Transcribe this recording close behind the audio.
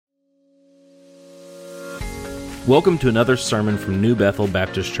Welcome to another sermon from New Bethel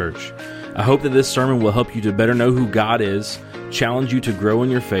Baptist Church. I hope that this sermon will help you to better know who God is, challenge you to grow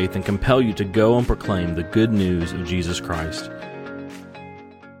in your faith, and compel you to go and proclaim the good news of Jesus Christ.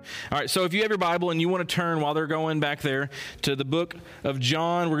 All right, so if you have your Bible and you want to turn while they're going back there to the book of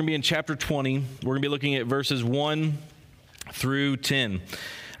John, we're going to be in chapter 20. We're going to be looking at verses 1 through 10.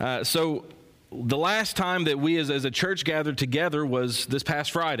 So the last time that we as a church gathered together was this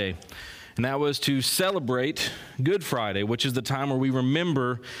past Friday. And that was to celebrate Good Friday, which is the time where we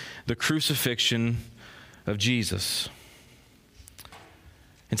remember the crucifixion of Jesus.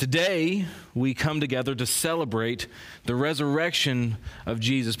 And today, we come together to celebrate the resurrection of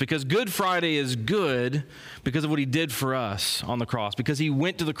Jesus, because Good Friday is good because of what he did for us on the cross, because he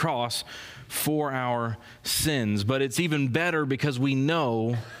went to the cross for our sins. But it's even better because we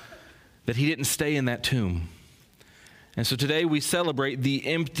know that he didn't stay in that tomb. And so today we celebrate the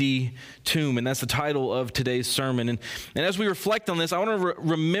empty tomb, and that's the title of today's sermon. And as we reflect on this, I want to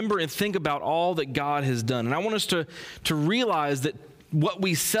remember and think about all that God has done. And I want us to realize that what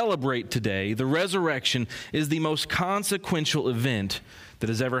we celebrate today, the resurrection, is the most consequential event that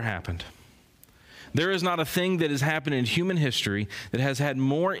has ever happened. There is not a thing that has happened in human history that has had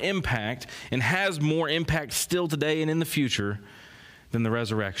more impact and has more impact still today and in the future than the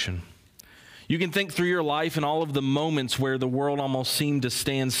resurrection. You can think through your life and all of the moments where the world almost seemed to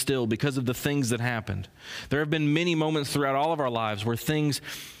stand still because of the things that happened. There have been many moments throughout all of our lives where things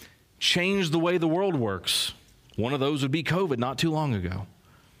changed the way the world works. One of those would be COVID not too long ago.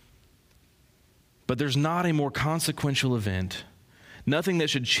 But there's not a more consequential event, nothing that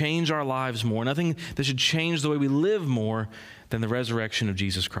should change our lives more, nothing that should change the way we live more than the resurrection of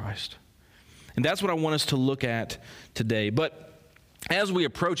Jesus Christ. And that's what I want us to look at today. But as we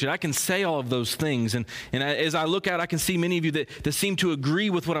approach it, I can say all of those things, and as I look out, I can see many of you that seem to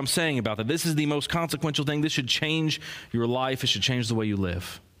agree with what I'm saying about that. This is the most consequential thing. This should change your life. It should change the way you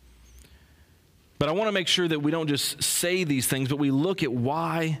live. But I want to make sure that we don't just say these things, but we look at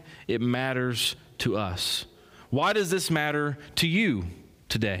why it matters to us. Why does this matter to you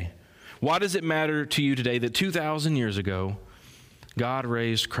today? Why does it matter to you today that 2,000 years ago, God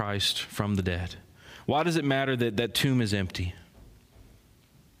raised Christ from the dead? Why does it matter that that tomb is empty?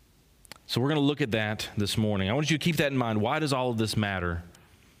 So we're going to look at that this morning. I want you to keep that in mind. Why does all of this matter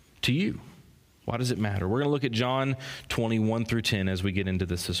to you? Why does it matter? We're going to look at John 21 through 10 as we get into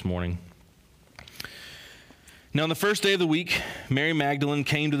this morning. Now, on the first day of the week, Mary Magdalene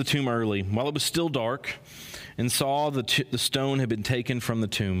came to the tomb early, while it was still dark, and saw the stone had been taken from the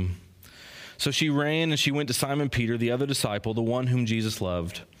tomb. So she ran and she went to Simon Peter, the other disciple, the one whom Jesus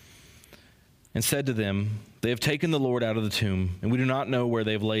loved, and said to them, "They have taken the Lord out of the tomb, and we do not know where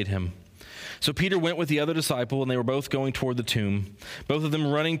they have laid him." So Peter went with the other disciple, and they were both going toward the tomb, both of them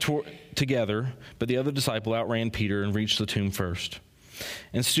running together, but the other disciple outran Peter and reached the tomb first.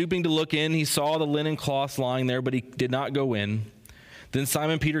 And stooping to look in, he saw the linen cloths lying there, but he did not go in. Then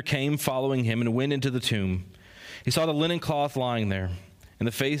Simon Peter came following him and went into the tomb. He saw the linen cloth lying there, and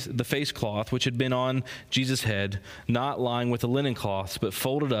the face cloth which had been on Jesus' head, not lying with the linen cloths, but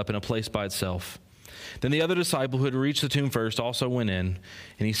folded up in a place by itself. Then the other disciple who had reached the tomb first also went in,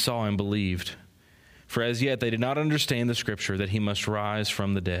 and he saw and believed. For as yet they did not understand the scripture that he must rise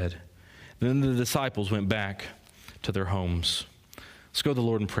from the dead. Then the disciples went back to their homes. Let's go to the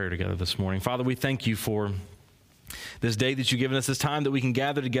Lord in prayer together this morning. Father, we thank you for this day that you've given us, this time that we can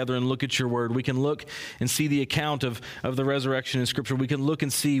gather together and look at your word. We can look and see the account of the resurrection in Scripture. We can look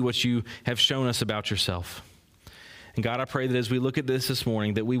and see what you have shown us about yourself. And God, I pray that as we look at this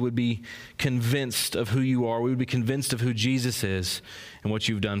morning, that we would be convinced of who you are. We would be convinced of who Jesus is and what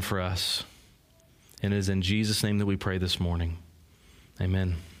you've done for us. And it is in Jesus' name that we pray this morning.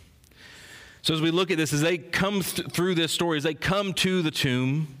 Amen. So as we look at this, as they come through this story, as they come to the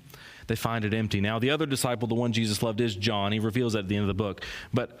tomb, they find it empty. Now, the other disciple, the one Jesus loved, is John. He reveals that at the end of the book.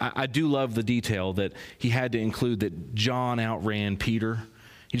 But I do love the detail that he had to include that John outran Peter.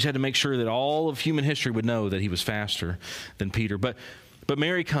 He just had to make sure that all of human history would know that he was faster than Peter. But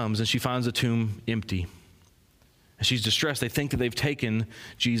Mary comes and she finds the tomb empty. And she's distressed. They think that they've taken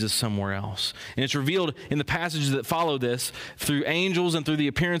Jesus somewhere else. And it's revealed in the passages that follow this through angels and through the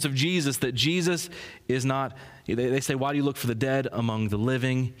appearance of Jesus that Jesus is not, they say, "Why do you look for the dead among the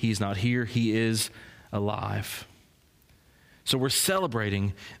living? He's not here. He is alive." So we're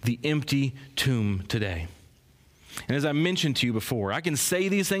celebrating the empty tomb today. And as I mentioned to you before, I can say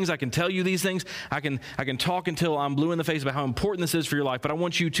these things, I can tell you these things, I can talk until I'm blue in the face about how important this is for your life, but I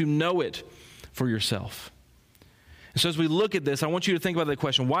want you to know it for yourself. And so as we look at this, I want you to think about the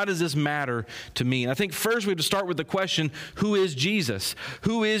question, why does this matter to me? And I think first we have to start with the question, who is Jesus?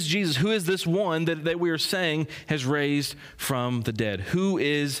 Who is Jesus? Who is this one that we are saying has raised from the dead? Who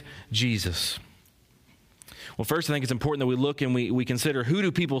is Jesus? Well, first I think it's important that we look and we consider, who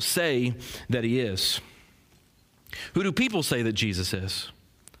do people say that he is? Who do people say that Jesus is?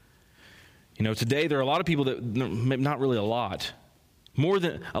 You know, today there are a lot of people that, not really a lot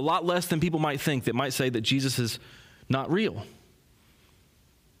less than people might think, that might say that Jesus is not real.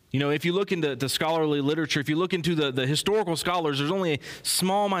 You know, if you look into scholarly literature, if you look into the historical scholars, there's only a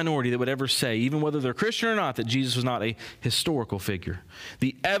small minority that would ever say, even whether they're Christian or not, that Jesus was not a historical figure.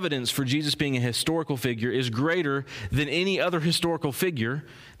 The evidence for Jesus being a historical figure is greater than any other historical figure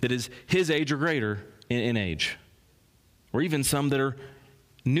that is his age or greater in age, or even some that are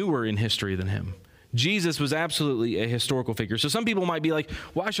newer in history than him. Jesus was absolutely a historical figure. So some people might be like,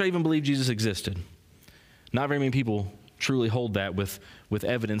 why should I even believe Jesus existed? Not very many people truly hold that with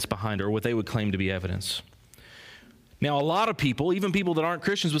evidence behind it, or what they would claim to be evidence. Now, a lot of people, even people that aren't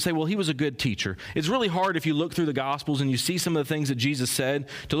Christians, would say, well, he was a good teacher. It's really hard if you look through the Gospels and you see some of the things that Jesus said,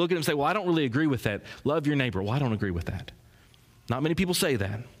 to look at him and say, well, I don't really agree with that. Love your neighbor. Well, I don't agree with that. Not many people say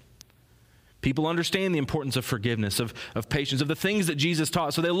that. People understand the importance of forgiveness, of patience, of the things that Jesus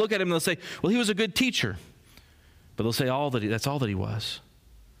taught. So they'll look at him and they'll say, well, he was a good teacher. But they'll say that's all that he was.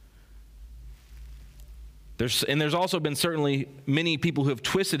 There's also been certainly many people who have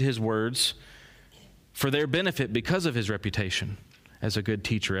twisted his words for their benefit because of his reputation as a good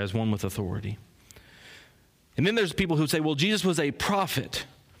teacher, as one with authority. And then there's people who say, well, Jesus was a prophet.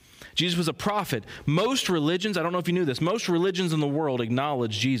 Jesus was a prophet. Most religions, I don't know if you knew this, most religions in the world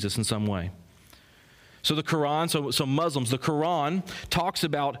acknowledge Jesus in some way. So the Quran, so Muslims, the Quran talks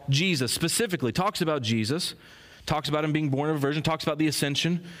about Jesus, specifically talks about Jesus, talks about him being born of a virgin, talks about the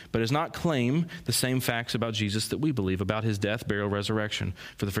ascension, but does not claim the same facts about Jesus that we believe, about his death, burial, resurrection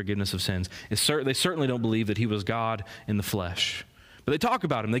for the forgiveness of sins. They certainly don't believe that he was God in the flesh. But they talk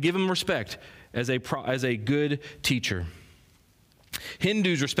about him. They give him respect as a good teacher.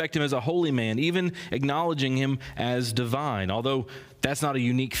 Hindus respect him as a holy man, even acknowledging him as divine, although that's not a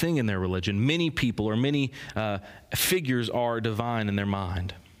unique thing in their religion. Many people or many figures are divine in their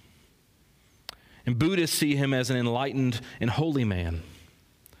mind. And Buddhists see him as an enlightened and holy man.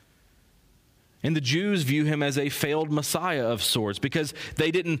 And the Jews view him as a failed Messiah of sorts, because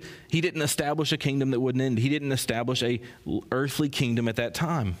he didn't establish a kingdom that wouldn't end. He didn't establish an earthly kingdom at that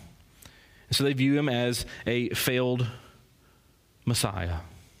time. And so they view him as a failed Messiah.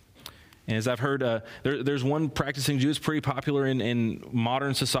 And as I've heard, there's one practicing Jew that's pretty popular in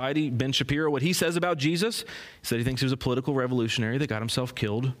modern society, Ben Shapiro. What he says about Jesus, he said he thinks he was a political revolutionary that got himself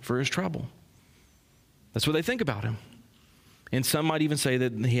killed for his trouble. That's what they think about him. And some might even say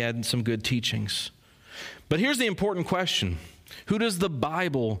that he had some good teachings. But here's the important question. Who does the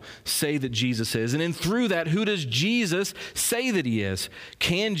Bible say that Jesus is? And then through that, who does Jesus say that he is?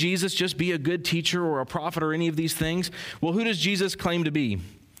 Can Jesus just be a good teacher or a prophet or any of these things? Well, who does Jesus claim to be?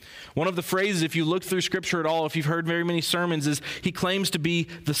 One of the phrases, if you look through Scripture at all, if you've heard very many sermons, is he claims to be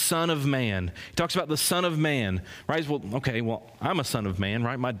the Son of Man. He talks about the Son of Man, right? Well, I'm a son of man,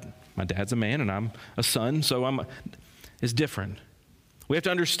 right? My dad's a man and I'm a son, so it's different. We have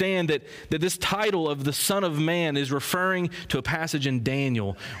to understand that this title of the Son of Man is referring to a passage in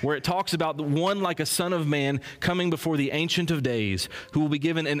Daniel where it talks about the one like a Son of Man coming before the Ancient of Days, who will be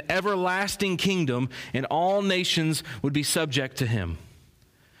given an everlasting kingdom, and all nations would be subject to him.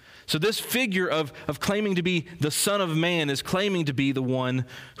 So this figure of claiming to be the Son of Man is claiming to be the one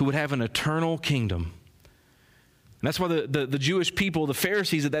who would have an eternal kingdom. And that's why the Jewish people, the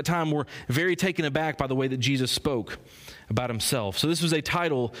Pharisees at that time, were very taken aback by the way that Jesus spoke about himself. So this was a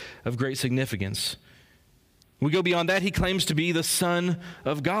title of great significance. We go beyond that, he claims to be the Son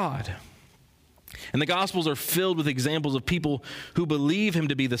of God. And the Gospels are filled with examples of people who believe him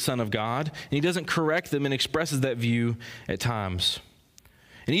to be the Son of God, and he doesn't correct them and expresses that view at times.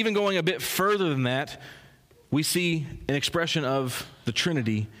 And even going a bit further than that, we see an expression of the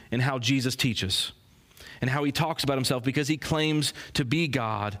Trinity in how Jesus teaches and how he talks about himself, because he claims to be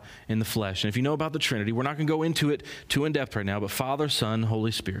God in the flesh. And if you know about the Trinity, we're not going to go into it too in depth right now, but Father, Son, Holy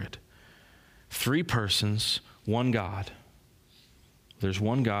Spirit. 3 persons, one God. There's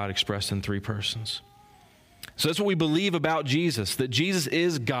one God expressed in 3 persons. So that's what we believe about Jesus, that Jesus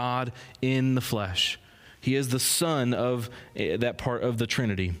is God in the flesh. He is the Son of that part of the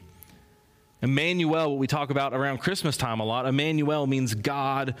Trinity. Emmanuel, what we talk about around Christmas time a lot, Emmanuel means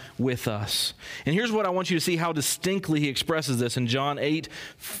God with us. And here's what I want you to see how distinctly he expresses this in John 8,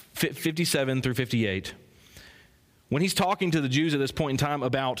 57 through 58. When he's talking to the Jews at this point in time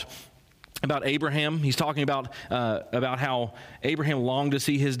about about Abraham. He's talking about how Abraham longed to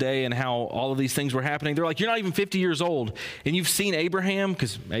see his day and how all of these things were happening. They're like, you're not even 50 years old, and you've seen Abraham?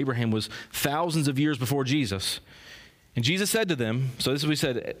 Because Abraham was thousands of years before Jesus. And Jesus said to them, so this is what he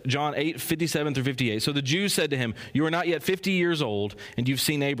said, John 8:57 through 58. So the Jews said to him, you are not yet 50 years old, and you've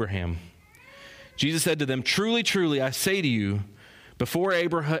seen Abraham. Jesus said to them, truly, truly, I say to you, before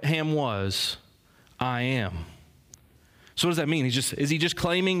Abraham was, I am. So what does that mean? Is he just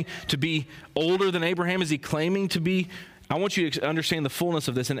claiming to be older than Abraham? Is he claiming to be? I want you to understand the fullness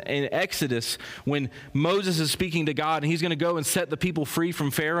of this. In Exodus, when Moses is speaking to God and he's going to go and set the people free from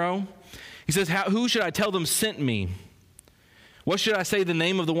Pharaoh, he says, who should I tell them sent me? What should I say the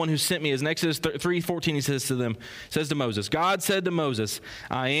name of the one who sent me? As in Exodus 3:14, he says to Moses, God said to Moses,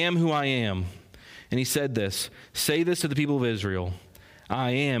 I am who I am. And he said this, say this to the people of Israel,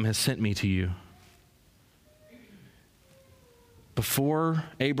 I am has sent me to you. Before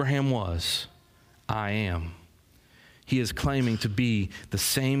Abraham was, I am. He is claiming to be the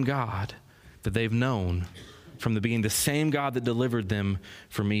same God that they've known from the beginning, the same God that delivered them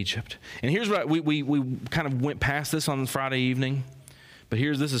from Egypt. And here's what we kind of went past this on Friday evening, but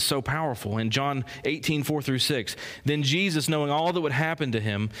this is so powerful. In John 18:4 through 6, then Jesus, knowing all that would happen to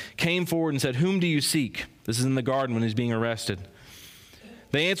him, came forward and said, whom do you seek? This is in the garden when he's being arrested.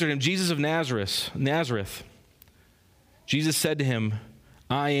 They answered him, Jesus of Nazareth. Jesus said to him,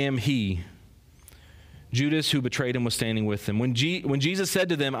 I am he. Judas, who betrayed him, was standing with them. When Jesus said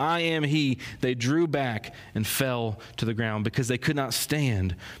to them, I am he, they drew back and fell to the ground because they could not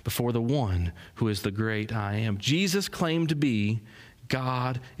stand before the one who is the great I am. Jesus claimed to be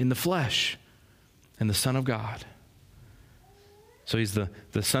God in the flesh and the Son of God. So he's the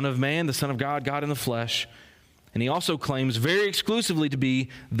Son of Man, the Son of God, God in the flesh. And he also claims very exclusively to be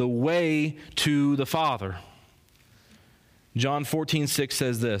the way to the Father. John 14:6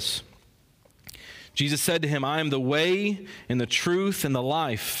 says this, Jesus said to him, I am the way and the truth and the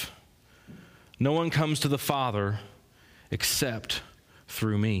life. No one comes to the Father except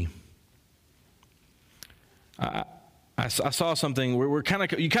through me. I saw something where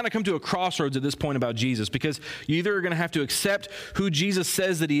you kind of come to a crossroads at this point about Jesus, because you either are going to have to accept who Jesus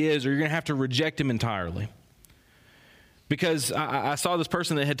says that he is, or you're going to have to reject him entirely. Because I saw this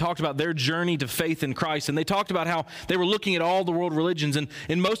person that had talked about their journey to faith in Christ, and they talked about how they were looking at all the world religions, and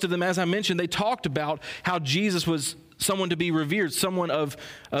in most of them, as I mentioned, they talked about how Jesus was someone to be revered, someone of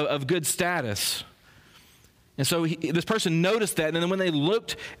good status. And so this person noticed that, and then when they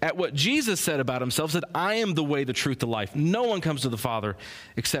looked at what Jesus said about himself, said, I am the way, the truth, the life. No one comes to the Father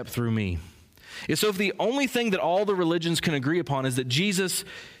except through me. And so if the only thing that all the religions can agree upon is that Jesus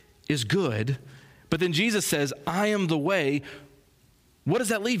is good, but then Jesus says, I am the way, what does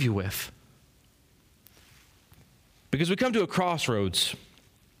that leave you with? Because we come to a crossroads.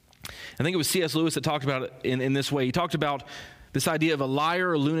 I think it was C.S. Lewis that talked about it in this way. He talked about this idea of a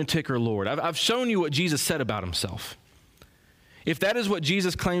liar, a lunatic, or Lord. I've shown you what Jesus said about himself. If that is what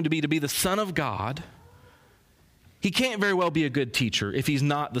Jesus claimed to be the Son of God, he can't very well be a good teacher if he's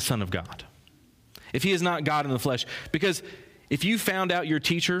not the Son of God. If he is not God in the flesh. Because if you found out your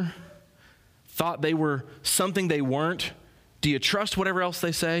teacher thought they were something they weren't, do you trust whatever else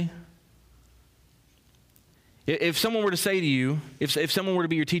they say? If someone were to say to you, if someone were to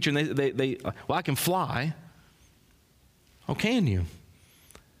be your teacher and they well, I can fly. Oh, can you?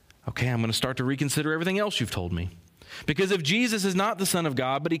 Okay, I'm going to start to reconsider everything else you've told me. Because if Jesus is not the Son of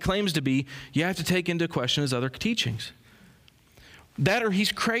God, but he claims to be, you have to take into question his other teachings. That or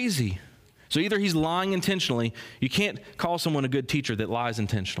he's crazy. So either he's lying intentionally. You can't call someone a good teacher that lies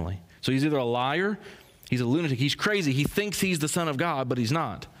intentionally. So he's either a liar, he's a lunatic, he's crazy. He thinks he's the Son of God, but he's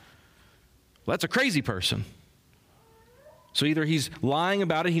not. Well, that's a crazy person. So either he's lying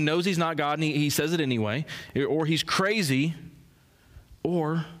about it, he knows he's not God, and he says it anyway, or he's crazy,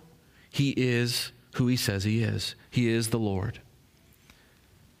 or he is who he says he is. He is the Lord.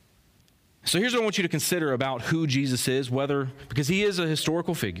 So here's what I want you to consider about who Jesus is, because he is a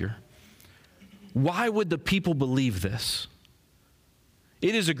historical figure. Why would the people believe this?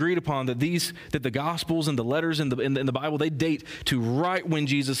 It is agreed upon that the Gospels and the letters in the Bible, they date to right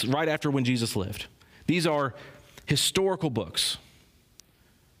after when Jesus lived. These are historical books.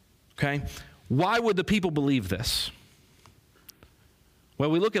 Okay? Why would the people believe this?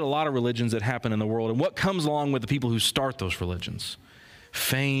 Well, we look at a lot of religions that happen in the world, and what comes along with the people who start those religions?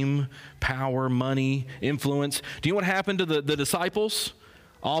 Fame, power, money, influence. Do you know what happened to the disciples?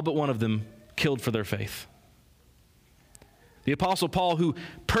 All but one of them killed for their faith. The Apostle Paul, who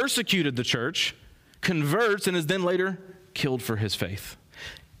persecuted the church, converts and is then later killed for his faith.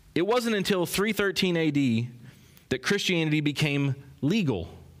 It wasn't until 313 AD that Christianity became legal.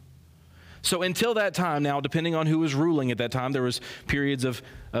 So until that time, now, depending on who was ruling at that time, there was periods of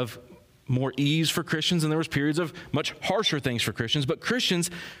more ease for Christians, and there was periods of much harsher things for Christians. But Christians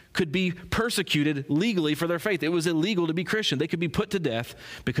could be persecuted legally for their faith. It was illegal to be Christian. They could be put to death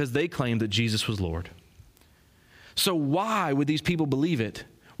because they claimed that Jesus was Lord. So why would these people believe it?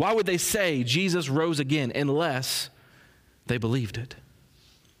 Why would they say Jesus rose again unless they believed it?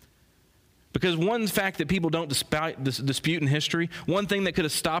 Because one fact that people don't dispute in history, one thing that could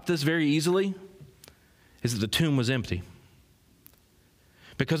have stopped this very easily, is that the tomb was empty.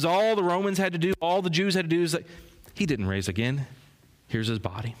 Because all the Romans had to do, all the Jews had to do is like, he didn't raise again. Here's his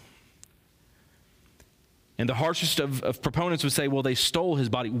body. And the harshest of proponents would say, well, they stole his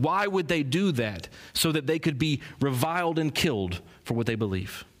body. Why would they do that? So that they could be reviled and killed for what they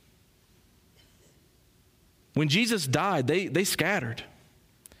believe. When Jesus died, they scattered.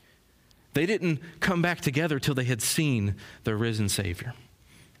 They didn't come back together till they had seen the risen Savior.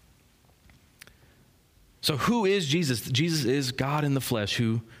 So who is Jesus? Jesus is God in the flesh.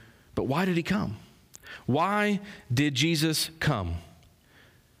 But why did he come? Why did Jesus come?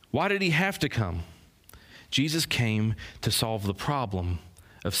 Why did he have to come? Jesus came to solve the problem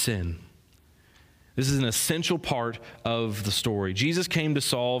of sin. This is an essential part of the story. Jesus came to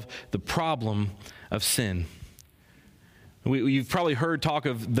solve the problem of sin. You've probably heard talk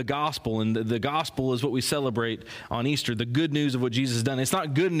of the gospel, and the gospel is what we celebrate on Easter, the good news of what Jesus has done. It's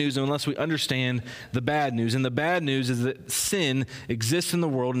not good news unless we understand the bad news. And the bad news is that sin exists in the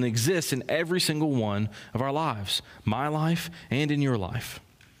world and exists in every single one of our lives, my life and in your life.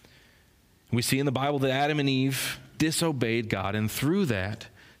 We see in the Bible that Adam and Eve disobeyed God, and through that,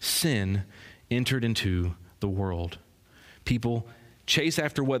 sin entered into the world. People chase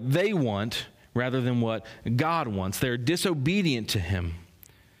after what they want rather than what God wants. They're disobedient to him.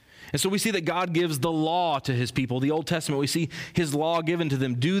 And so we see that God gives the law to his people. The Old Testament, we see his law given to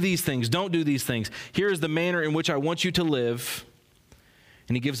them. Do these things, don't do these things. Here is the manner in which I want you to live.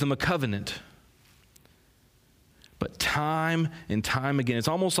 And he gives them a covenant. But time and time again, it's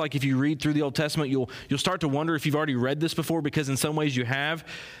almost like if you read through the Old Testament, you'll start to wonder if you've already read this before, because in some ways you have.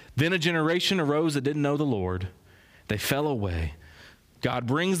 Then a generation arose that didn't know the Lord. They fell away. God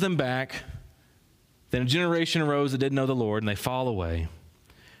brings them back. Then a generation arose that didn't know the Lord, and they fall away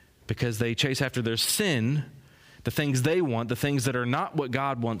because they chase after their sin, the things they want, the things that are not what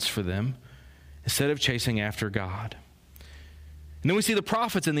God wants for them, instead of chasing after God. And then we see the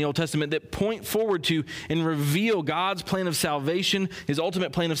prophets in the Old Testament that point forward to and reveal God's plan of salvation, his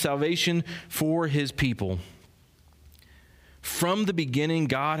ultimate plan of salvation for his people. From the beginning,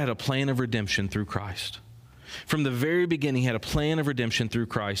 God had a plan of redemption through Christ. From the very beginning, he had a plan of redemption through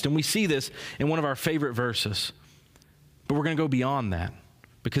Christ. And we see this in one of our favorite verses. But we're going to go beyond that,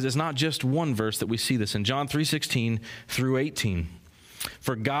 because it's not just one verse that we see this in. John 3:16 through 18.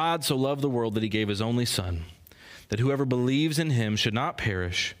 For God so loved the world that he gave his only Son, that whoever believes in him should not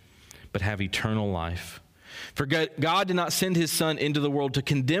perish, but have eternal life. For God did not send his Son into the world to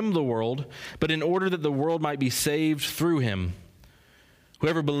condemn the world, but in order that the world might be saved through him.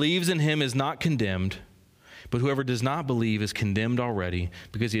 Whoever believes in him is not condemned, but whoever does not believe is condemned already,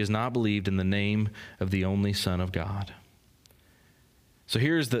 because he has not believed in the name of the only Son of God. So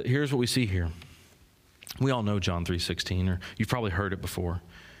here's what we see here. We all know John 3:16, or you've probably heard it before.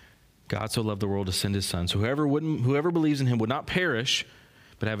 God so loved the world to send his Son. So whoever believes in him would not perish,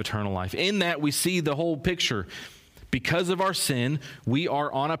 but have eternal life. In that, we see the whole picture. Because of our sin, we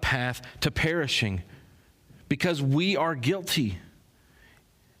are on a path to perishing, because we are guilty.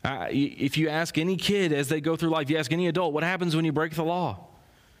 If you ask any kid as they go through life, you ask any adult, what happens when you break the law?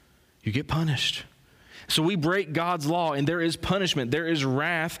 You get punished. So we break God's law, and there is punishment. There is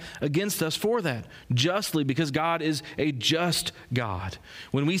wrath against us for that, justly, because God is a just God.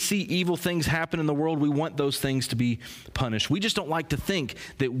 When we see evil things happen in the world, we want those things to be punished. We just don't like to think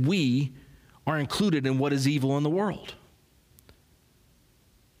that we are included in what is evil in the world.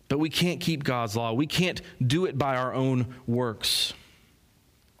 But we can't keep God's law. We can't do it by our own works.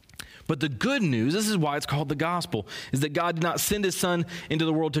 But the good news, this is why it's called the gospel, is that God did not send his Son into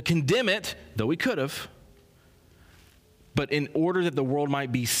the world to condemn it, though he could have, but in order that the world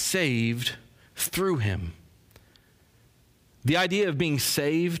might be saved through him. The idea of being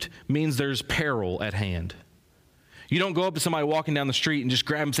saved means there's peril at hand. You don't go up to somebody walking down the street and just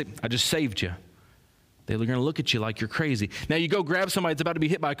grab them and say, I just saved you. They're going to look at you like you're crazy. Now you go grab somebody that's about to be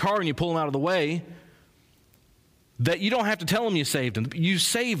hit by a car and you pull them out of the way. That you don't have to tell them you saved them. You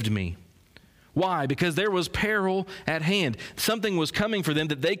saved me. Why? Because there was peril at hand. Something was coming for them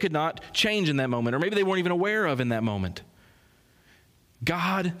that they could not change in that moment, or maybe they weren't even aware of in that moment.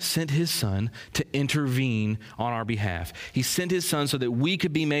 God sent his Son to intervene on our behalf. He sent his Son so that we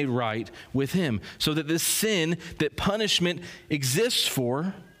could be made right with him, so that this sin that punishment exists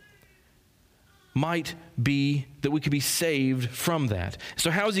for might be that we could be saved from that. So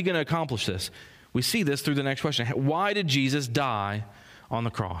how is he going to accomplish this? We see this through the next question. Why did Jesus die on the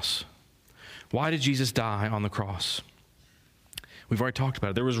cross? Why did Jesus die on the cross? We've already talked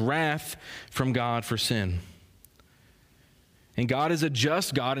about it. There was wrath from God for sin. And God is a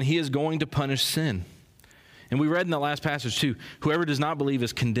just God, and he is going to punish sin. And we read in the last passage too, whoever does not believe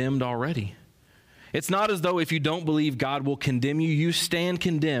is condemned already. It's not as though if you don't believe God will condemn you, you stand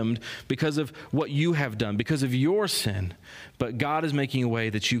condemned because of what you have done, because of your sin. But God is making a way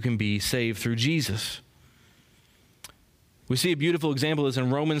that you can be saved through Jesus. We see a beautiful example of this in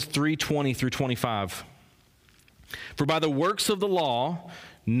Romans 3:20 through 25. For by the works of the law,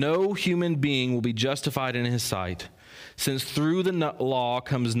 no human being will be justified in his sight, since through the law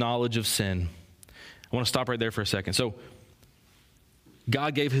comes knowledge of sin. I want to stop right there for a second. So,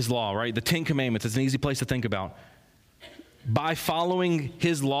 God gave his law, right? The 10 Commandments. It's an easy place to think about. By following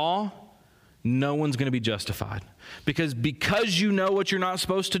his law, no one's going to be justified. Because you know what you're not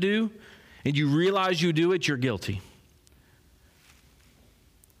supposed to do, and you realize you do it, you're guilty.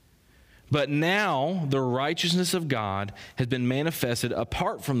 But now the righteousness of God has been manifested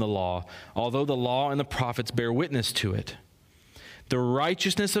apart from the law, although the law and the prophets bear witness to it. The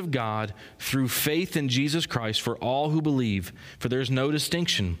righteousness of God through faith in Jesus Christ for all who believe, for there is no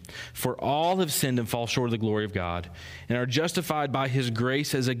distinction. For all have sinned and fall short of the glory of God, and are justified by his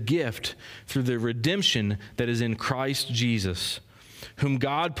grace as a gift through the redemption that is in Christ Jesus, whom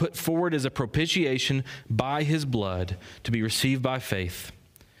God put forward as a propitiation by his blood to be received by faith.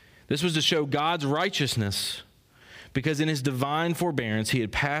 This was to show God's righteousness, because in his divine forbearance he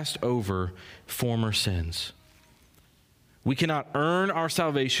had passed over former sins. We cannot earn our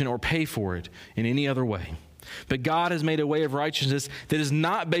salvation or pay for it in any other way. But God has made a way of righteousness that is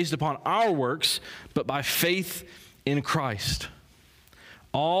not based upon our works, but by faith in Christ.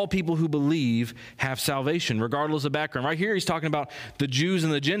 All people who believe have salvation, regardless of background. Right here, he's talking about the Jews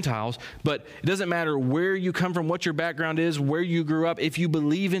and the Gentiles, but it doesn't matter where you come from, what your background is, where you grew up. If you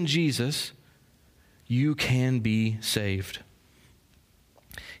believe in Jesus, you can be saved.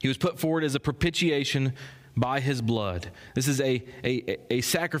 He was put forward as a propitiation by his blood. This is a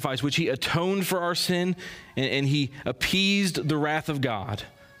sacrifice which he atoned for our sin, and he appeased the wrath of God.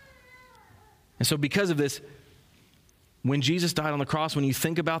 And so because of this, when Jesus died on the cross, when you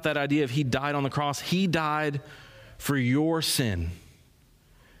think about that idea of he died on the cross, he died for your sin.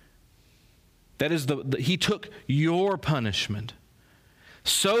 That is, he took your punishment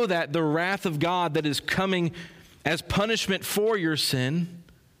so that the wrath of God that is coming as punishment for your sin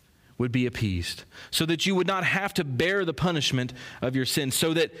would be appeased, so that you would not have to bear the punishment of your sin,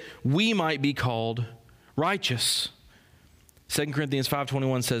 so that we might be called righteous. 2 Corinthians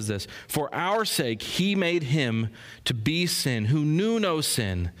 5:21 says this, for our sake he made him to be sin who knew no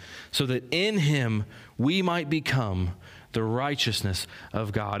sin, so that in him we might become the righteousness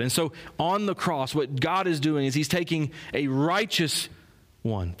of God. And so on the cross, what God is doing is he's taking a righteous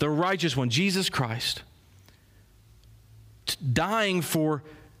one, the righteous one, Jesus Christ, dying for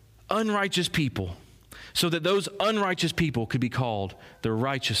unrighteous people, so that those unrighteous people could be called the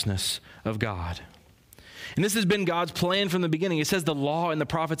righteousness of God. And this has been God's plan from the beginning. It says the law and the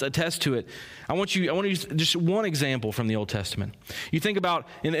prophets attest to it. I want to use just one example from the Old Testament. You think about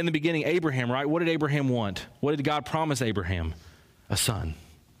in the beginning, Abraham, right? What did Abraham want? What did God promise Abraham? A son.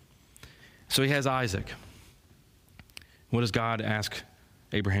 So he has Isaac. What does God ask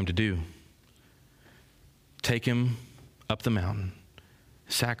Abraham to do? Take him up the mountain.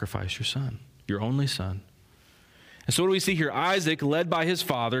 Sacrifice your son, your only son. And so what do we see here? Isaac, led by his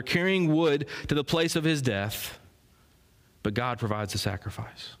father, carrying wood to the place of his death, but God provides the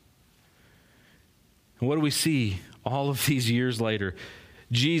sacrifice. And what do we see all of these years later?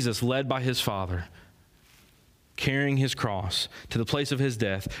 Jesus, led by his father, carrying his cross to the place of his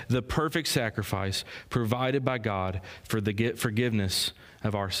death, the perfect sacrifice provided by God for the forgiveness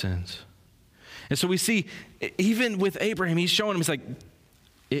of our sins. And so we see, even with Abraham, he's showing him, it's like,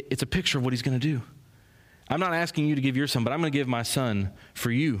 it's a picture of what he's going to do. I'm not asking you to give your son, but I'm going to give my son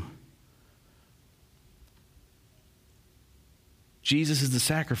for you. Jesus is the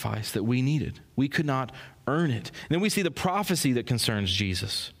sacrifice that we needed. We could not earn it. And then we see the prophecy that concerns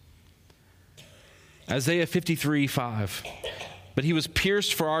Jesus. Isaiah 53:5. But he was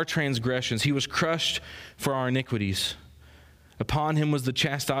pierced for our transgressions. He was crushed for our iniquities. Upon him was the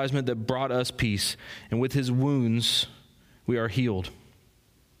chastisement that brought us peace, and with his wounds we are healed.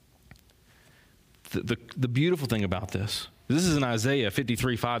 The beautiful thing about this This is in Isaiah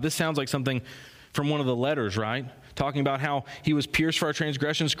 53:5. This sounds like something from one of the letters, right? Talking about how he was pierced for our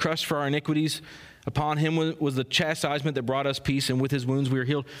transgressions, crushed for our iniquities. Upon him was the chastisement that brought us peace, and with his wounds we are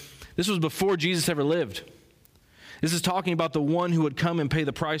healed. This was before Jesus ever lived. This is talking about the one who would come and pay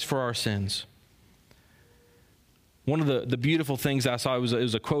the price for our sins. One of the beautiful things I saw, it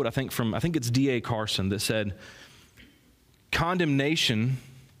was a quote, I think it's D.A. Carson, that said, condemnation,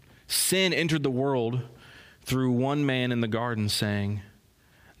 sin entered the world through one man in the garden saying,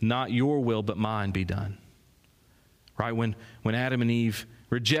 not your will but mine be done. Right? When Adam and Eve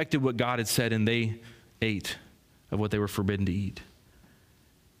rejected what God had said and they ate of what they were forbidden to eat.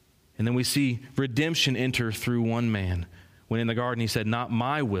 And then we see redemption enter through one man when in the garden he said, not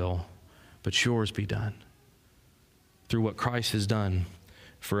my will, but yours be done. Through what Christ has done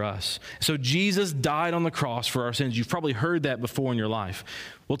for us. So Jesus died on the cross for our sins. You've probably heard that before in your life.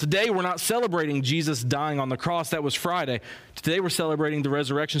 Well, today we're not celebrating Jesus dying on the cross. That was Friday. Today we're celebrating the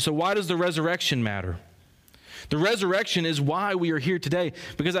resurrection. So why does the resurrection matter? The resurrection is why we are here today.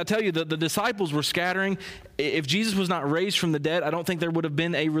 Because I tell you, the disciples were scattering. If Jesus was not raised from the dead, I don't think there would have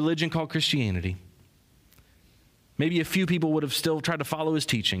been a religion called Christianity. Maybe a few people would have still tried to follow his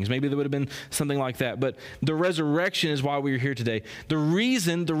teachings. Maybe there would have been something like that. But the resurrection is why we are here today. The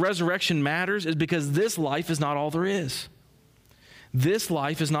reason the resurrection matters is because this life is not all there is. This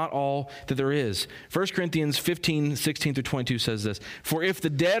life is not all that there is. 1 Corinthians 15, 16 through 22 says this, for if the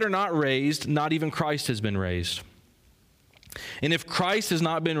dead are not raised, not even Christ has been raised. And if Christ has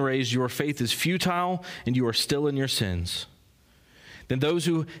not been raised, your faith is futile and you are still in your sins. Then those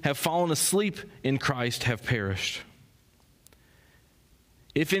who have fallen asleep in Christ have perished.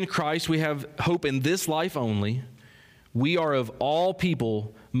 If in Christ we have hope in this life only, we are of all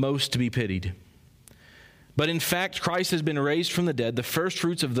people most to be pitied. But in fact, Christ has been raised from the dead, the first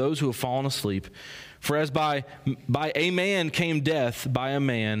fruits of those who have fallen asleep. For as by a man came death, by a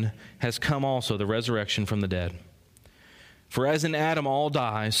man has come also the resurrection from the dead. For as in Adam all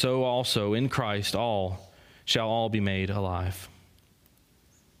die, so also in Christ all shall be made alive.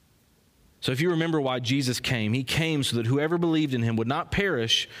 So if you remember why Jesus came, he came so that whoever believed in him would not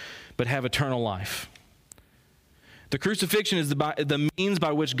perish, but have eternal life. The crucifixion is the means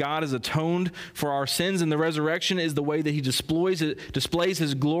by which God has atoned for our sins, and the resurrection is the way that he displays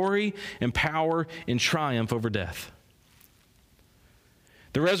his glory and power in triumph over death.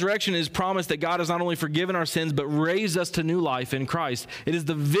 The resurrection is promise that God has not only forgiven our sins, but raised us to new life in Christ. It is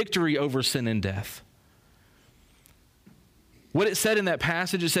the victory over sin and death. What it said in that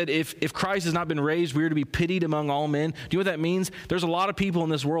passage, it said, if Christ has not been raised, we are to be pitied among all men. Do you know what that means? There's a lot of people in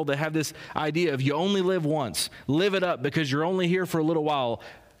this world that have this idea of you only live once. Live it up because you're only here for a little while.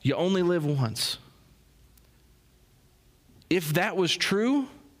 You only live once. If that was true,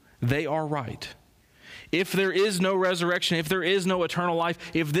 they are right. If there is no resurrection, if there is no eternal life,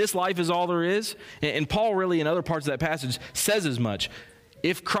 if this life is all there is, and Paul really in other parts of that passage says as much,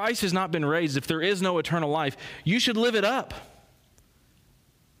 if Christ has not been raised, if there is no eternal life, you should live it up.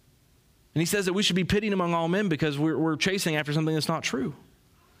 And he says that we should be pitied among all men because we're chasing after something that's not true.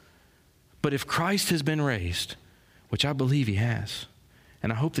 But if Christ has been raised, which I believe he has,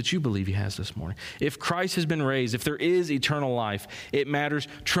 and I hope that you believe he has this morning, if Christ has been raised, if there is eternal life, it matters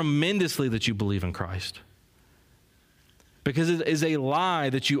tremendously that you believe in Christ. Because it is a lie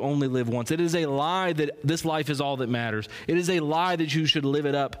that you only live once. It is a lie that this life is all that matters. It is a lie that you should live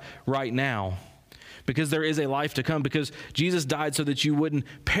it up right now. Because there is a life to come. Because Jesus died so that you wouldn't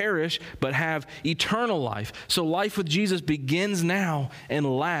perish, but have eternal life. So life with Jesus begins now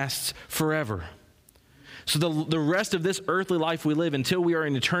and lasts forever. So the rest of this earthly life we live, until we are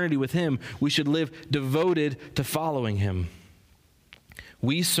in eternity with him, we should live devoted to following him.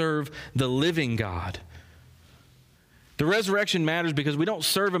 We serve the living God. The resurrection matters because we don't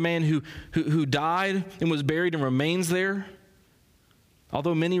serve a man who died and was buried and remains there.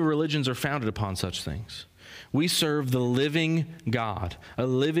 Although many religions are founded upon such things. We serve the living God, a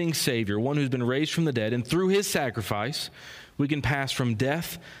living Savior, one who's been raised from the dead, and through his sacrifice, we can pass from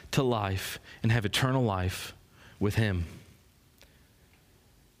death to life and have eternal life with him.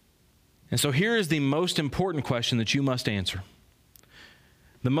 And so here is the most important question that you must answer.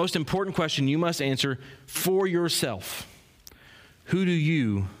 The most important question you must answer for yourself. Who do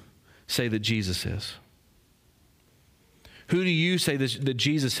you say that Jesus is? Who do you say that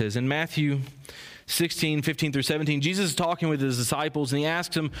Jesus is? In Matthew 16, 15 through 17, Jesus is talking with his disciples, and he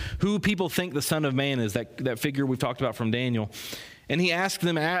asks them who people think the Son of Man is, that figure we've talked about from Daniel. And he asks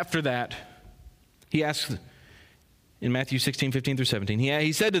them after that, he asks in Matthew 16, 15 through 17,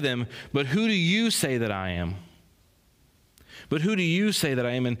 he said to them, but who do you say that I am? But who do you say that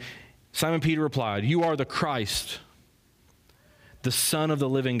I am? And Simon Peter replied, you are the Christ, the Son of the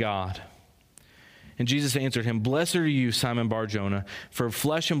living God?" And Jesus answered him, "Blessed are you, Simon Bar-Jonah, for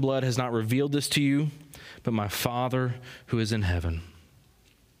flesh and blood has not revealed this to you, but my Father who is in heaven."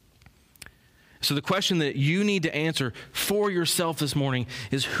 So the question that you need to answer for yourself this morning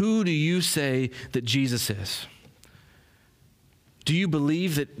is, who do you say that Jesus is? Do you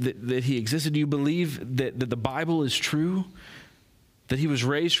believe that he existed? Do you believe that the Bible is true? That he was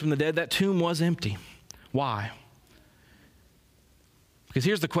raised from the dead? That tomb was empty. Why? Because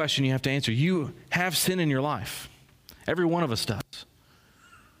here's the question you have to answer. You have sin in your life. Every one of us does.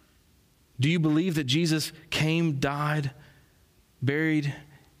 Do you believe that Jesus came, died, buried,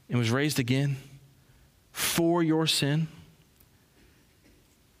 and was raised again for your sin?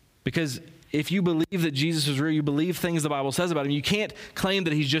 Because if you believe that Jesus is real, you believe things the Bible says about him, you can't claim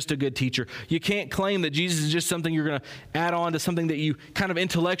that he's just a good teacher. You can't claim that Jesus is just something you're going to add on to something that you kind of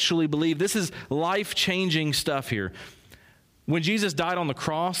intellectually believe. This is life-changing stuff here. When Jesus died on the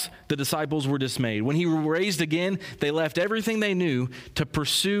cross, the disciples were dismayed. When he was raised again, they left everything they knew to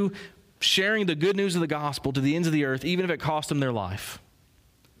pursue sharing the good news of the gospel to the ends of the earth, even if it cost them their life.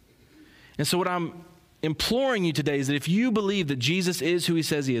 And so what I'm imploring you today is that if you believe that Jesus is who he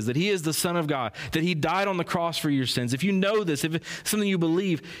says he is, that he is the Son of God, that he died on the cross for your sins, if you know this, if it's something you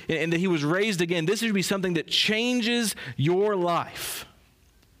believe, and that he was raised again, this should be something that changes your life.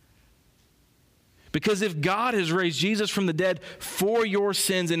 Because if God has raised Jesus from the dead for your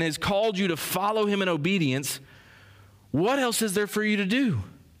sins and has called you to follow him in obedience, what else is there for you to do?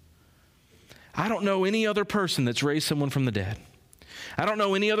 I don't know any other person that's raised someone from the dead. I don't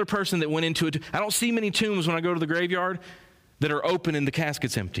know any other person that went into it. I don't see many tombs when I go to the graveyard that are open and the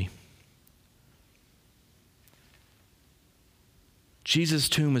casket's empty. Jesus'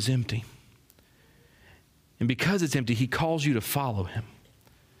 tomb is empty. And because it's empty, he calls you to follow him.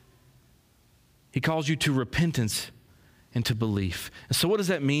 He calls you to repentance and to belief. And so what does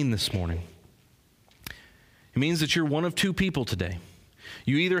that mean this morning? It means that you're one of two people today.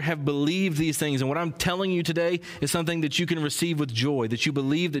 You either have believed these things, and what I'm telling you today is something that you can receive with joy, that you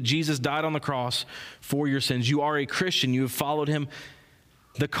believe that Jesus died on the cross for your sins. You are a Christian. You have followed him.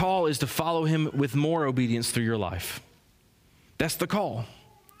 The call is to follow him with more obedience through your life. That's the call.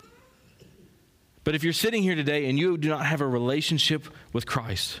 But if you're sitting here today and you do not have a relationship with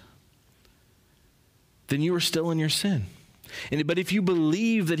Christ, then you are still in your sin. But if you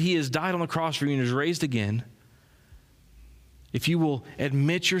believe that he has died on the cross for you and is raised again, if you will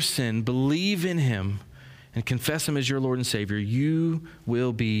admit your sin, believe in him, and confess him as your Lord and Savior, you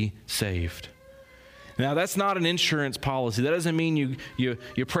will be saved. Now, that's not an insurance policy. That doesn't mean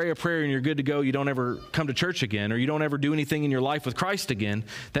you pray a prayer and you're good to go. You don't ever come to church again, or you don't ever do anything in your life with Christ again.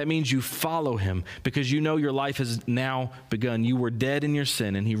 That means you follow him because you know your life has now begun. You were dead in your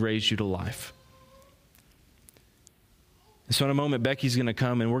sin, and he raised you to life. And so in a moment, Becky's going to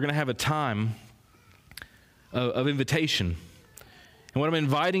come, and we're going to have a time of invitation. And what I'm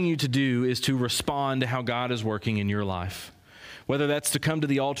inviting you to do is to respond to how God is working in your life. Whether that's to come to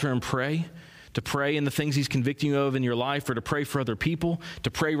the altar and pray, to pray in the things he's convicting you of in your life, or to pray for other people,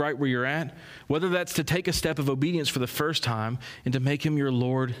 to pray right where you're at. Whether that's to take a step of obedience for the first time and to make him your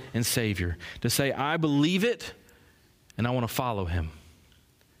Lord and Savior. To say, I believe it and I want to follow him.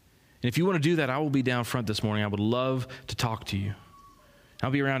 And if you want to do that, I will be down front this morning. I would love to talk to you.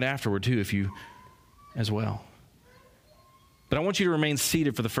 I'll be around afterward too, if you as well. But I want you to remain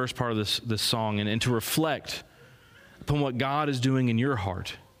seated for the first part of this song and to reflect upon what God is doing in your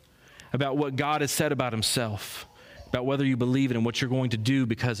heart, about what God has said about himself, about whether you believe it and what you're going to do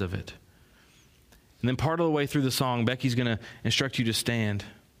because of it. And then part of the way through the song, Becky's going to instruct you to stand,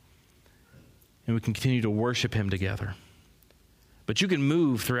 and we can continue to worship him together. But you can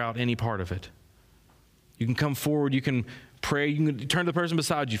move throughout any part of it. You can come forward, you can pray, you can turn to the person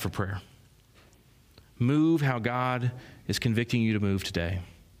beside you for prayer. Move how God is convicting you to move today.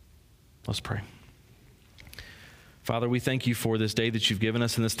 Let's pray. Father, we thank you for this day that you've given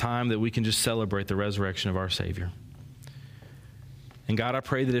us in this time that we can just celebrate the resurrection of our Savior. And God, I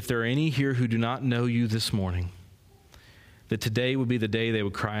pray that if there are any here who do not know you this morning, that today would be the day they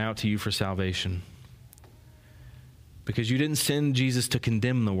would cry out to you for salvation. Because you didn't send Jesus to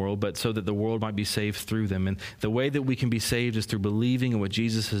condemn the world, but so that the world might be saved through them. And the way that we can be saved is through believing in what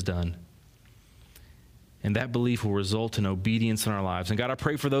Jesus has done. And that belief will result in obedience in our lives. And God, I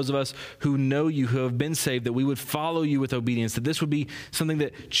pray for those of us who know you, who have been saved, that we would follow you with obedience, that this would be something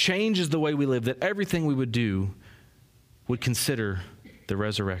that changes the way we live, that everything we would do would consider the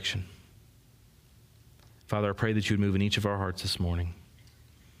resurrection. Father, I pray that you would move in each of our hearts this morning.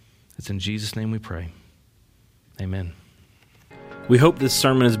 It's in Jesus' name we pray. Amen. We hope this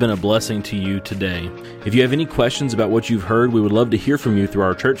sermon has been a blessing to you today. If you have any questions about what you've heard, we would love to hear from you through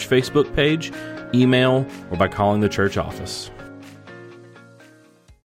our church Facebook page, email, or by calling the church office.